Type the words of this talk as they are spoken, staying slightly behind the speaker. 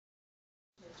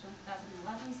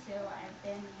2011, so I've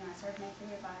been, I started my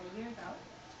career about a year ago.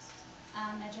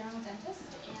 I'm a general dentist,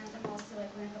 and I'm also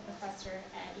a clinical professor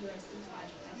at USC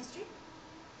College of Dentistry.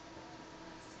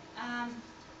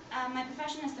 My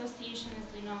professional association is,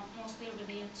 mostly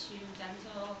related to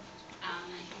dental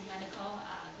and medical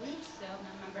groups. So I'm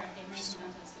a member of the American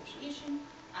Dental Association,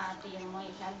 the Illinois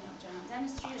Academy of General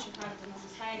Dentistry, the Chicago Dental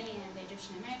Society, and the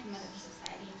Egyptian American Medical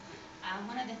Society.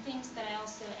 One of the things that I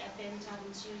also have been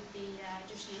talking to the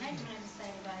Egyptian American Medical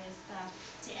Society about is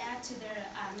to add to their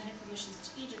medical missions to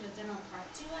Egypt a dental part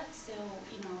to it. So,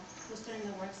 we're starting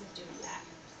the works of doing that.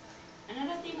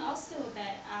 Another thing also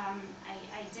that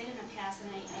I did in the past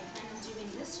and I plan on doing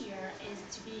this year is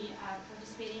to be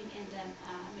participating in the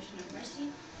Mission of Mercy.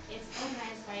 It's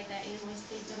organized by the Illinois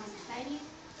State Dental Society.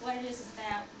 What it is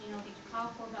that, they call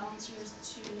for volunteers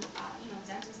to,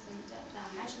 dentists and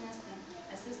hygienists and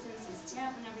assistants and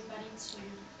staff and everybody to,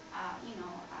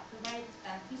 provide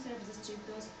free services to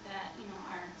those that,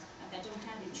 that don't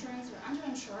have insurance or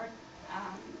underinsured.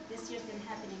 This year's going to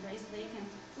happen in Grace Lake, and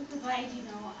we provide, $1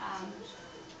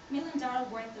 million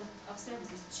worth of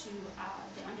services to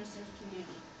the underserved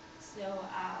community. So,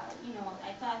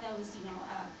 I thought that was,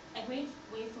 a great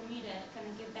way for me to kind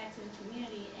of give back to the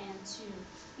community and to,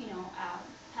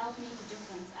 help make a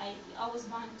difference. I always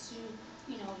want to,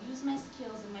 use my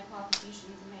skills and my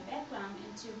qualifications and my background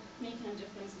into making a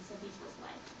difference in some people's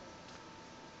life.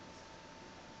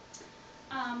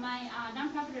 My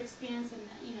nonprofit experience and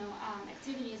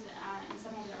activities in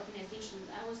some of the organizations.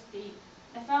 I was the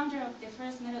founder of the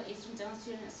first Middle Eastern Dental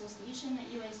Student Association at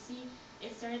UIC.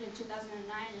 It started in 2009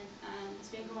 and it's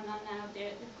been going on now.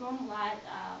 They've grown a lot.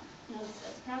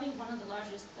 It's probably one of the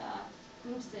largest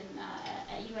groups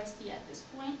at UIC at this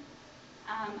point.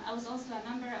 I was also a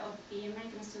member of the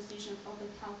American Association of Public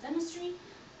Health Dentistry.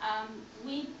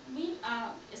 We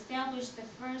established the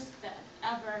first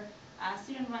ever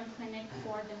student-run clinic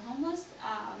for the homeless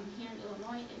here in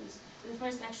Illinois. It was the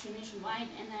first actually nationwide,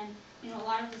 and then a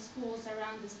lot of the schools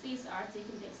around the states are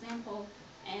taking the example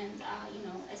and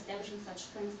establishing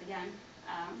such clinics again.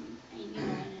 And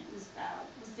it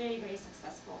was very, very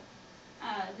successful.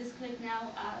 This clinic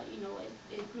now,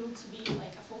 it grew to be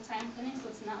like a full-time clinic, so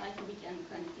it's not like a weekend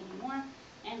clinic anymore.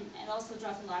 And it also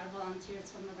draws a lot of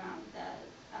volunteers from around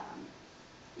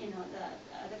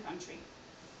the country.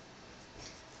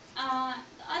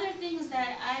 The other thing is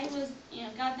that I was,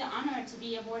 got the honor to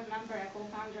be a board member, a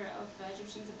co-founder of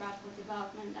Egyptians Abroad for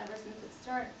Development ever since its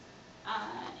start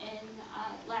in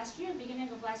last year, beginning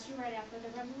of last year, right after the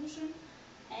revolution.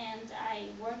 And I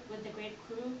worked with a great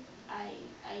crew. I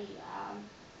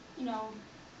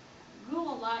grew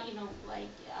a lot,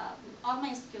 all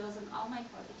my skills and all my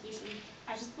qualifications.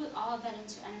 I just put all of that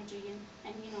into energy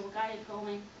and got it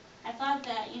going. I thought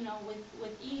that,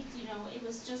 with EAD, it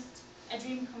was just a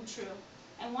dream come true.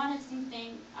 I wanted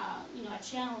something, a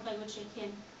channel by which I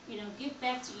can, give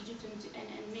back to Egypt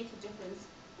and make a difference.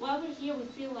 While we're here, we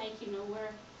feel like,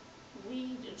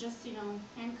 we just,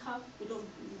 handcuffed. We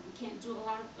can't do a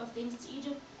lot of things to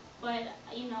Egypt. But,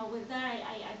 with that,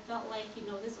 I felt like,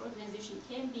 this organization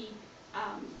can be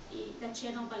the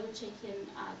channel by which I can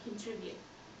contribute.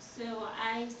 So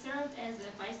I served as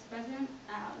a vice president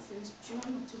since June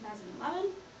of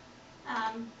 2011.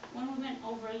 When we went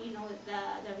over,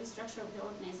 the restructure of the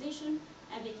organization,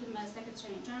 I became a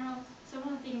secretary general. Some of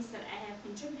the things that I have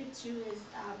contributed to is,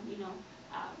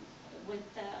 with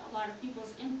a lot of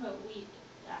people's input, we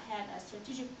had a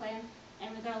strategic plan,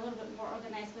 and we got a little bit more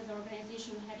organized with the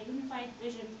organization. We had a unified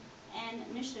vision and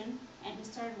mission, and we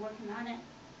started working on it.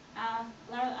 A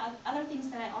lot of other things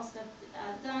that I also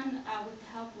have done with the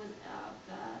help with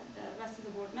the rest of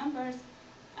the board members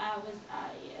was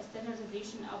a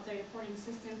standardization of the reporting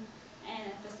system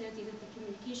and facilitated the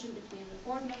communication between the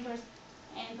board members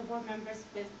and the board members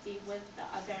with the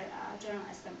other General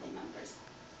Assembly members.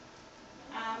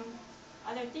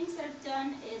 Other things that I've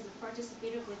done is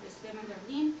participated with Islam and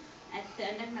Darlene at the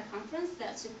NEGMA conference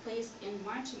that took place in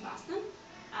March in Boston.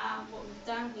 What we've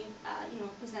done,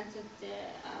 we've presented the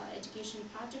education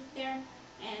project there,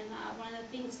 and one of the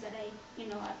things that I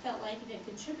felt like I could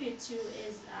contribute to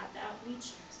is the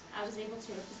outreach. I was able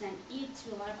to represent EAD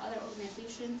to a lot of other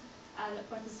organizations that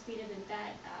participated in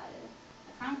that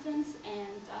conference,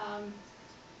 and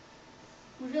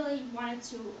we really wanted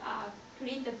to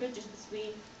create the bridges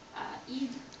between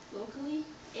EAD locally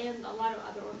and a lot of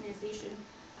other organizations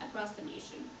across the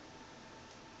nation.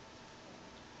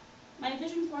 My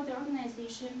vision for the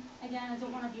organization, again, I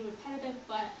don't want to be repetitive,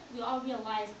 but we all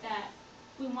realize that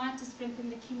we want to strengthen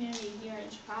the community here in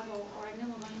Chicago or in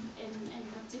Illinois in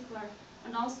particular,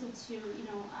 and also to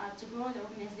to grow the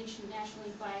organization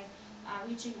nationally by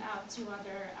reaching out to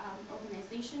other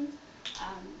organizations,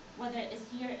 whether it's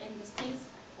here in the States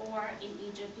or in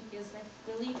Egypt, because I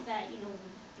believe that,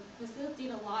 we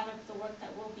facilitate a lot of the work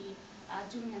that we'll be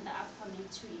doing in the upcoming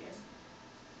 2 years.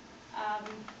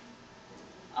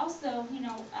 Also, we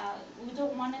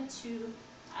don't want it to,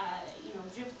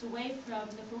 drift away from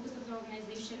the focus of the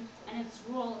organization and its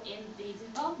role in the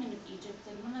development of Egypt.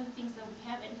 And one of the things that we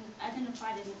have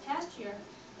identified in the past year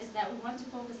is that we want to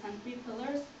focus on 3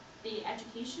 pillars: the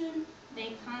education,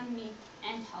 the economy,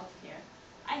 and healthcare.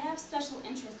 I have special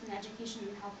interest in education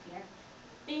and healthcare.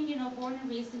 Being, born and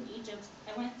raised in Egypt,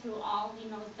 I went through all,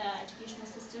 the educational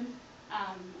system,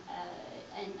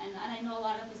 and I know a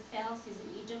lot of its fallacies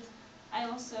in Egypt. I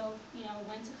also,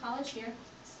 went to college here,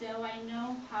 so I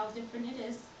know how different it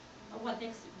is, what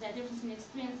the difference in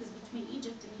experience is between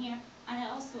Egypt and here. And I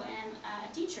also am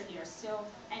a teacher here, so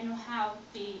I know how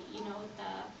the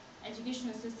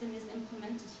educational system is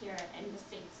implemented here in the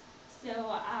States. So,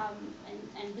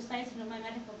 and besides, my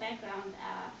medical background,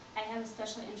 I have a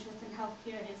special interest in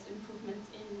healthcare and its improvements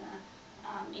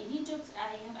in Egypt.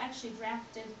 I have actually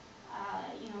drafted,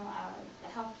 the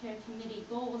healthcare committee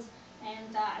goals,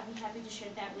 and I'd be happy to share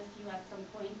that with you at some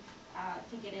point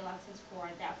to get elected for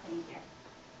the upcoming year.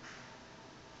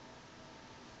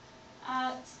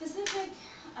 Specific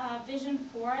vision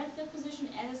for the position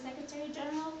as a Secretary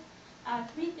General.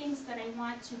 3 things that I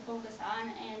want to focus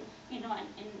on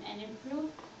and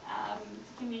improve: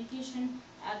 communication,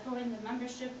 growing the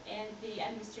membership, and the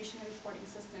administration and reporting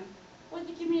system. With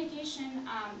the communication,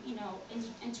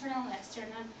 internal and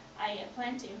external, I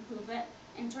plan to improve it.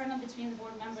 Internal between the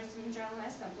board members and the General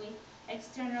Assembly.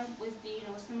 External with the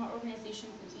similar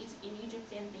organizations in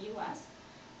Egypt and the U.S.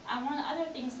 One of the other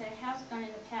things that I have done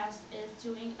in the past is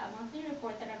doing a monthly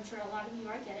report that I'm sure a lot of you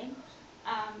are getting.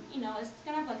 It's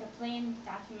kind of like a plain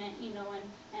document,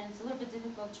 and it's a little bit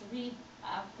difficult to read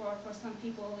for some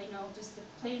people, just a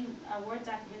plain Word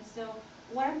document. So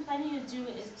what I'm planning to do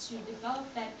is to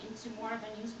develop that into more of a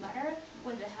newsletter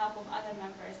with the help of other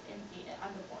members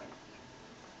on the board.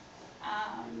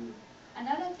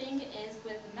 Another thing is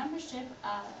with the membership,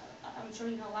 I'm sure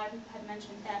a lot of people have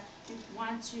mentioned that we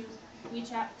want to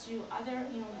reach out to other,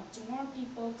 to more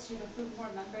people to recruit more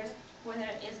members, whether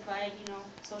it is by,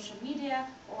 social media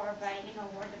or by,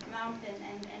 word of mouth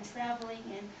and traveling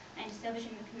and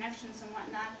establishing the connections and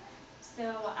whatnot. So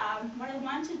what I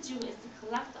want to do is to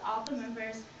collect all the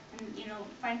members and,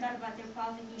 find out about their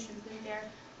qualifications and their,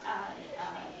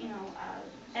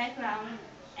 background,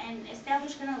 and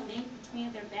establish kind of a link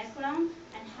between their background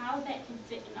and how that can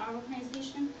fit in our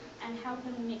organization and how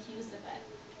can we make use of it.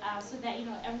 So that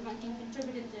everyone can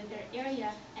contribute into their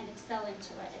area and excel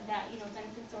into it, and that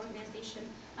benefits the organization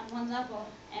on one level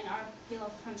and our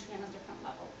fellow country on a different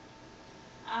level.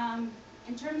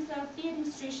 In terms of the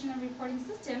administration and reporting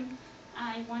system,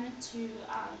 I wanted to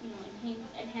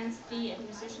enhance the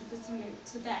administration system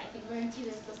so that I can guarantee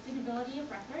the sustainability of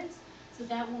records, so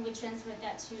that when we transfer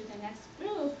that to the next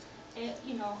group,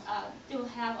 they will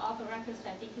have all the records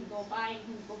that they can go by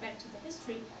and go back to the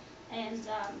history. And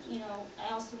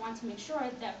I also want to make sure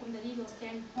that from the legal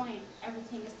standpoint,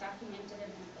 everything is documented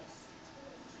and in place.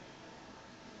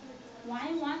 Why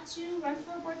I want to run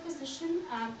for a board position?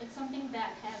 It's something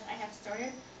that I have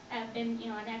started. I've been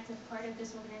an active part of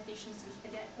this organization since the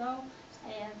get-go,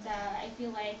 and I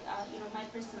feel like my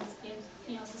presence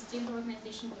can sustain the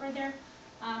organization further.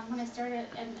 When I started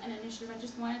an initiative, I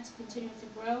just wanted to continue to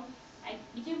grow. I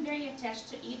became very attached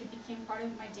to EAD. It became part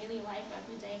of my daily life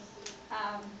every day.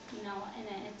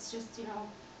 And it's just,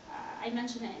 I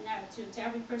mention it to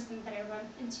every person that I run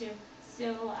into.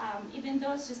 So even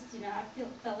though it's just, I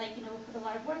felt like, we put a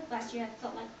lot of work last year, I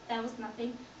felt like that was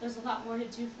nothing. There's a lot more to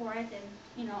do for it,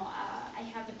 and, I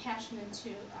have the passion to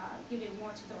giving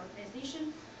more to the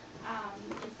organization.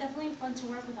 It's definitely fun to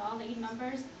work with all the EAD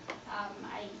members.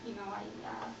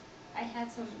 I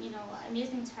had some,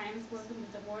 amazing times working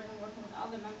with the board and working with all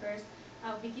the members.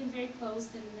 We became very close,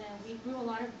 and we grew a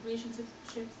lot of relationships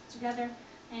together.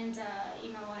 And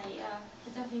I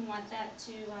definitely want that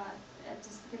to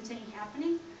continue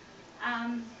happening.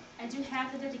 I do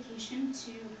have the dedication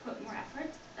to put more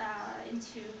effort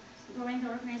into growing the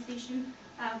organization.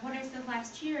 What I said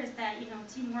last year is that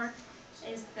teamwork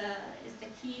is the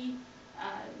key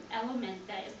element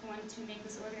that is going to make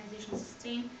this organization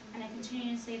sustain, and I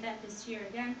continue to say that this year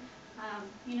again.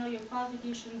 Your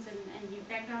qualifications and your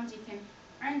background, you can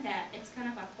earn that. It's kind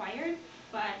of acquired,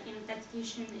 but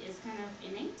dedication is kind of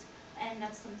innate, and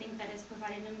that's something that is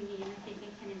provided to me, and I think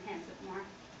it can enhance it more.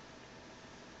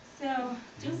 So,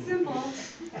 too simple,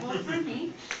 vote for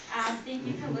me. Thank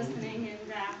you for listening,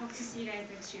 and hope to see you guys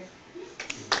next year.